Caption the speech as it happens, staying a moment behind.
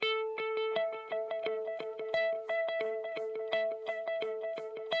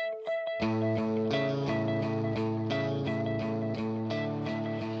Hey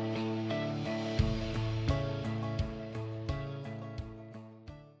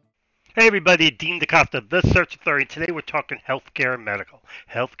everybody, Dean DaCosta, The Search Authority. Today we're talking healthcare and medical.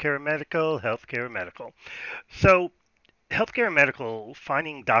 Healthcare and medical, healthcare and medical. So, healthcare and medical,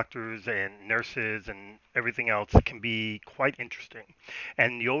 finding doctors and nurses and everything else can be quite interesting.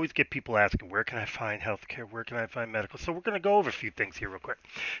 And you always get people asking, where can I find healthcare? Where can I find medical? So, we're going to go over a few things here real quick.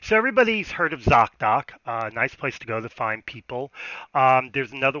 So, everybody's heard of ZocDoc, a nice place to go to find people.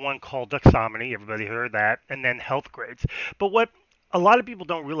 There's another one called Doxomity. Everybody heard of that. And then HealthGrades. But what a lot of people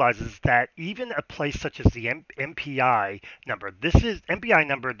don't realize is that even a place such as the MPI number, this is MPI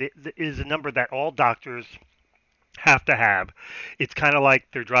number is a number that all doctors have to have. It's kind of like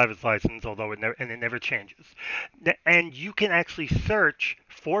their driver's license, although it never changes. And you can actually search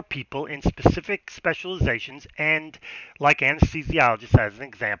for people in specific specializations, and like anesthesiologists as an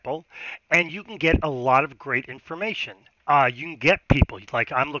example, and you can get a lot of great information. You can get people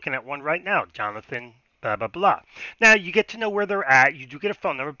like I'm looking at one right now, Jonathan. Blah blah blah. Now you get to know where they're at. You do get a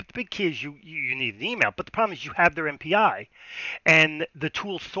phone number, but the big key is you need an email. But the problem is you have their MPI, and the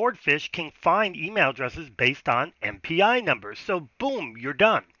tool Swordfish can find email addresses based on MPI numbers. So boom, you're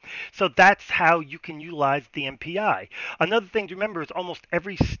done. So that's how you can utilize the MPI. Another thing to remember is almost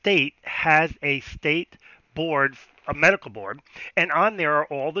every state has a state board, a medical board, and on there are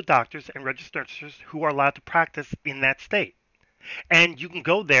all the doctors and registered nurses who are allowed to practice in that state. And you can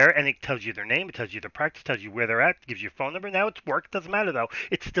go there and it tells you their name, it tells you their practice, tells you where they're at, gives you a phone number. Now it's work, doesn't matter though.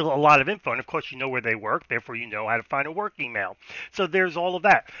 It's still a lot of info. And of course, you know where they work, therefore, you know how to find a work email. So there's all of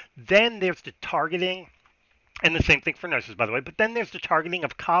that. Then there's the targeting. And the same thing for nurses, by the way. But then there's the targeting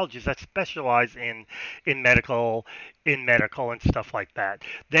of colleges that specialize in medical, and stuff like that.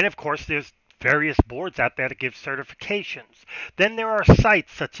 Then, of course, there's various boards out there that give certifications. Then there are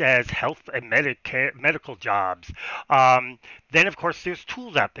sites such as health and medical jobs. Then, of course, there's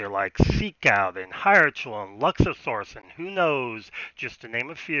tools out there like SeekOut and HireTool and Luxosource and who knows, just to name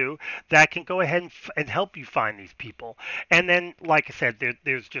a few, that can go ahead and help you find these people. And then, like I said,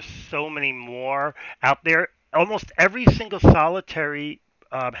 there's just so many more out there. Almost every single solitary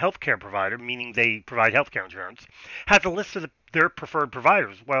healthcare provider, meaning they provide healthcare insurance, has a list of their preferred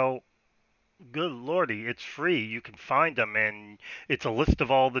providers. Well, good lordy, it's free. You can find them, and it's a list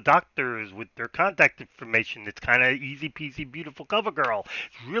of all the doctors with their contact information. It's kind of easy peasy, beautiful cover girl.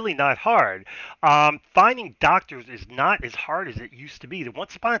 It's really not hard. Finding doctors is not as hard as it used to be.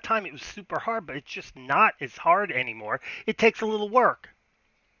 Once upon a time, it was super hard, but it's just not as hard anymore. It takes a little work.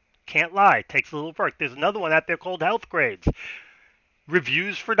 Can't lie, it takes a little work. There's another one out there called Health Grades.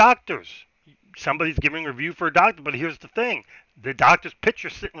 Reviews for doctors. Somebody's giving a review for a doctor, but here's the thing. The doctor's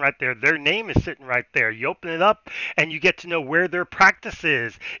picture's sitting right there. Their name is sitting right there. You open it up and you get to know where their practice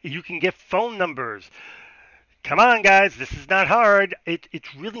is. You can get phone numbers. Come on, guys. This is not hard.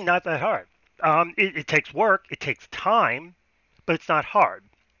 It's really not that hard. It takes work. It takes time, but it's not hard.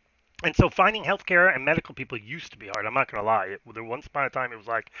 And so finding healthcare and medical people used to be hard. I'm not going to lie. There once upon a time it was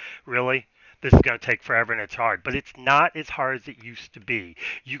like, really? This is going to take forever and it's hard. But it's not as hard as it used to be.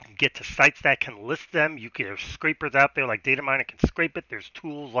 You can get to sites that can list them. There's scrapers out there like DataMiner can scrape it. There's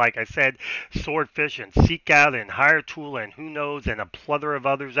tools, like I said, Swordfish and SeekOut and HireTool and who knows, and a plethora of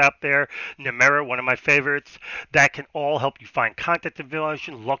others out there. Numera, one of my favorites, that can all help you find contact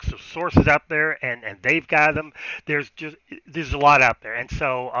information. Lots of sources out there, and they've got them. There's a lot out there. And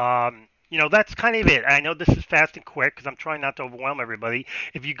so, that's kind of it. I know this is fast and quick because I'm trying not to overwhelm everybody.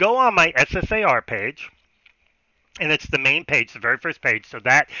 If you go on my SSAR page, and it's the main page, the very first page, so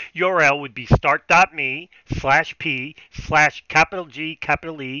that URL would be start.me/p/capital G,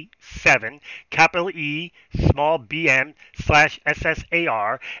 capital E, 7, capital E, small bm,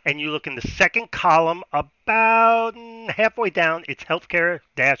 /SSAR, and you look in the second column about halfway down, it's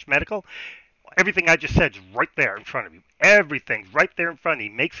healthcare-medical. Everything I just said is right there in front of you. Everything's right there in front of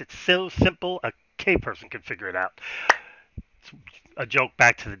you. Makes it so simple a K person can figure it out. It's a joke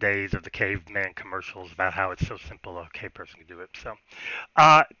back to the days of the caveman commercials about how it's so simple a K person can do it. So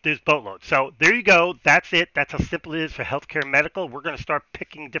there's boatloads. So there you go. That's it. That's how simple it is for healthcare and medical. We're going to start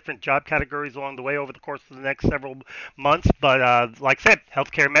picking different job categories along the way over the course of the next several months. But like I said,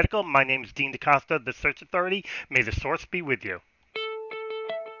 healthcare and medical. My name is Dean DaCosta, the Search Authority. May the source be with you.